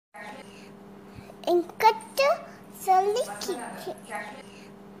Hi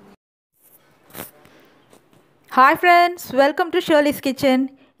friends, welcome to Shirleys Kitchen.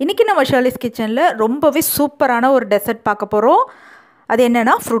 இன்னைக்கு நம்ம Shirleys Kitchenல ரொம்பவே சூப்பரான ஒரு டெசர்ட் பார்க்க போறோம். அது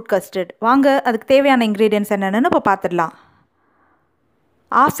என்னன்னா ஃப்ரூட் கஸ்டர்ட். வாங்க அதுக்கு தேவையான இன்கிரிடியன்ட்ஸ் என்னன்னு இப்ப பார்த்துடலாம்.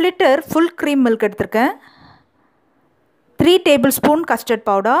 1/2 litre full cream milk எடுத்துர்க்கேன். 3 tablespoon custard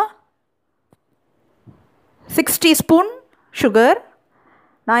powder, 6 teaspoon sugar.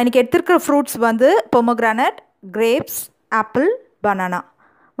 நான் இன்னைக்கு எடுத்துக்கிற ஃப்ரூட்ஸ் வந்து pomegranate, grapes, apple, banana.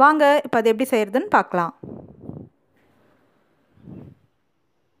 வாங்க இப்போ அது எப்படி செய்யறதுன்னு பார்க்கலாம்.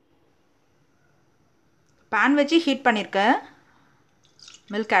 pan வச்சு ஹீட் பண்ணிருக்கேன்.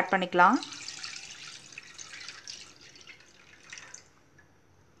 மில்க் ஆட் பண்ணிக்கலாம்.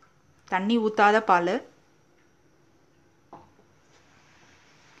 தண்ணி ஊத்தாத பால்.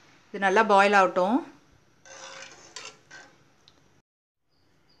 இது நல்லா பாயில் ஆகட்டும்.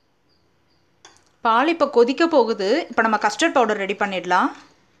 பால் இப்போ கொதிக்க போகுது. இப்போ நம்ம கஸ்டர்ட் பவுடர் ரெடி பண்ணிடலாம்.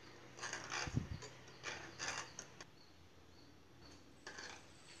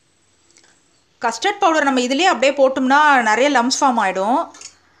 கஸ்டர்ட் பவுடர் நம்ம இதிலே அப்படியே போட்டோம்னா நிறைய லம்ஸ் ஃபார்ம் ஆகிடும்.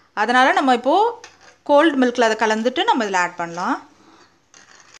 அதனால் நம்ம இப்போது கோல்டு மில்கில் அதை கலந்துட்டு நம்ம இதில் ஆட் பண்ணலாம்.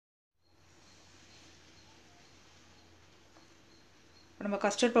 நம்ம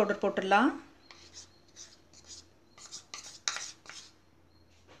கஸ்டர்ட் பவுடர் போட்டுடலாம்.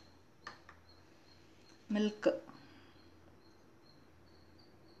 மில்க்,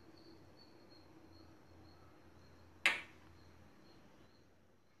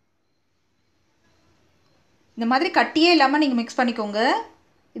 இந்த மாதிரி கட்டியே இல்லாமல் நீங்கள் மிக்ஸ் பண்ணிக்கோங்க.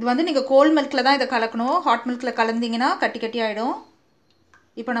 இது வந்து நீங்கள் கோல்ட் மில்கில் தான் இதை கலக்கணும். ஹாட் மில்கில் கலந்தீங்கன்னா கட்டி கட்டி ஆகிடும்.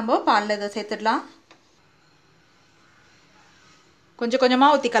 இப்போ நம்ம பாலில் இதை சேர்த்துடலாம். கொஞ்சம்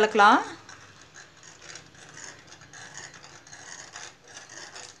கொஞ்சமாக ஊற்றி கலக்கலாம்.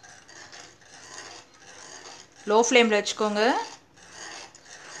 லோ ஃப்ளேமில் வச்சுக்கோங்க.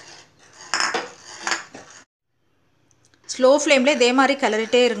 ஸ்லோ ஃப்ளேமில் இதே மாதிரி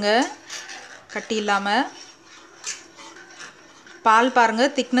கிளறிட்டே இருங்க, கட்டி இல்லாமல். பால்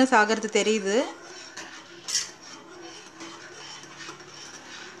பாருங்கள், திக்னஸ் ஆகிறது தெரியுது.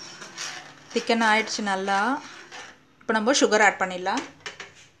 திக்கன் ஆயிடுச்சு நல்லா. இப்போ நம்ம சுகர் ஆட் பண்ணிடலாம்.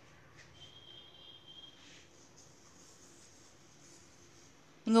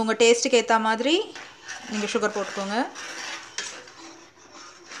 நீங்கள் உங்கள் டேஸ்ட்டுக்கு ஏற்ற மாதிரி நீங்கள் சுகர் போட்டுக்கோங்க.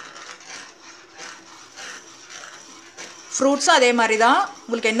 ஃப்ரூட்ஸும் அதே மாதிரி தான்.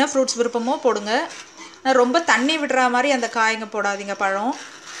 உங்களுக்கு என்ன ஃப்ரூட்ஸ் விருப்பமோ போடுங்க. நான் ரொம்ப தண்ணி விடுற மாதிரி அந்த காய்ங்க போடாதீங்க, பழம்.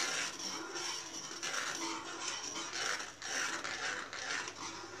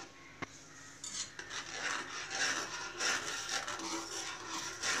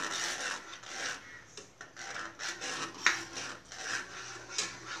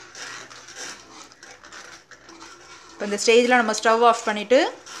 இப்போ இந்த ஸ்டேஜில் நம்ம ஸ்டவ் ஆஃப் பண்ணிவிட்டு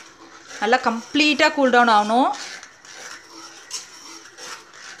நல்லா கம்ப்ளீட்டாக கூல் டவுன் ஆகணும்.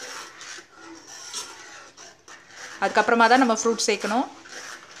 அதுக்கப்புறமா தான் நம்ம ஃப்ரூட் சேர்க்கணும்.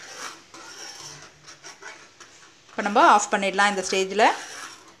 இப்போ நம்ம ஆஃப் பண்ணிடலாம் இந்த ஸ்டேஜில்.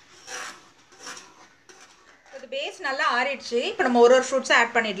 இது பேஸ் நல்லா ஆறிடுச்சு. இப்போ நம்ம ஒரு ஃப்ரூட்ஸை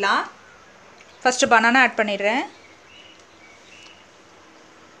ஆட் பண்ணிடலாம். ஃபஸ்ட்டு பனானா ஆட் பண்ணிடுறேன்.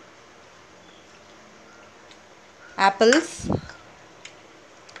 Apples,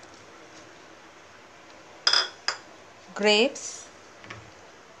 grapes,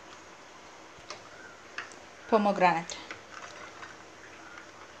 pomegranate.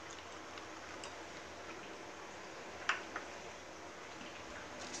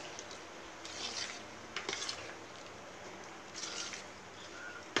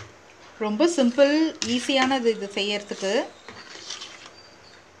 ரொம்ப சிம்பிள், ஈஸியானது இது செய்யறதுக்கு.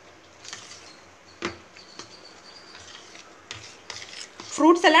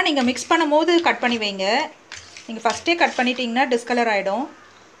 ஃப்ரூட்ஸ் எல்லாம் நீங்கள் மிக்ஸ் பண்ணும் போது கட் பண்ணி வைங்க. நீங்கள் ஃபஸ்ட்டே கட் பண்ணிட்டீங்கன்னா டிஸ்கலர் ஆகிடும்.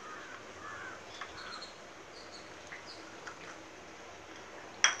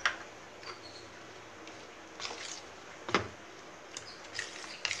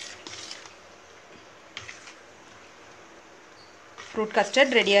 ஃப்ரூட்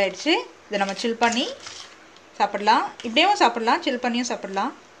கஸ்டர்ட் ரெடி ஆகிடுச்சு. இதை நம்ம சில் பண்ணி சாப்பிடலாம். இப்படியும் சாப்பிடலாம், சில் பண்ணியும்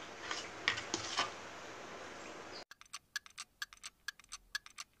சாப்பிடலாம்.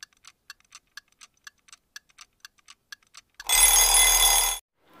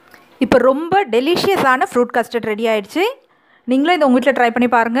 இப்போ ரொம்ப டெலிஷியஸான ஃப்ரூட் கஸ்டர்ட் ரெடி ஆகிடுச்சு. நீங்களும் இதை உங்கள் வீட்டில் ட்ரை பண்ணி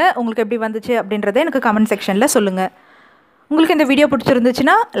பாருங்கள். உங்களுக்கு எப்படி வந்துச்சு அப்படின்றத எனக்கு கமெண்ட் செக்ஷனில் சொல்லுங்கள். உங்களுக்கு இந்த வீடியோ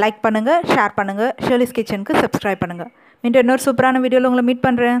பிடிச்சிருந்துச்சுன்னா லைக் பண்ணுங்கள், ஷேர் பண்ணுங்கள், ஷர்லீஸ் கிச்சனுக்கு சப்ஸ்கிரைப் பண்ணுங்கள். மீண்டும் இன்னொரு சூப்பரான வீடியோவில் உங்களை மீட்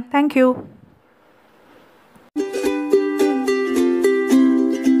பண்ணுறேன். தேங்க்யூ.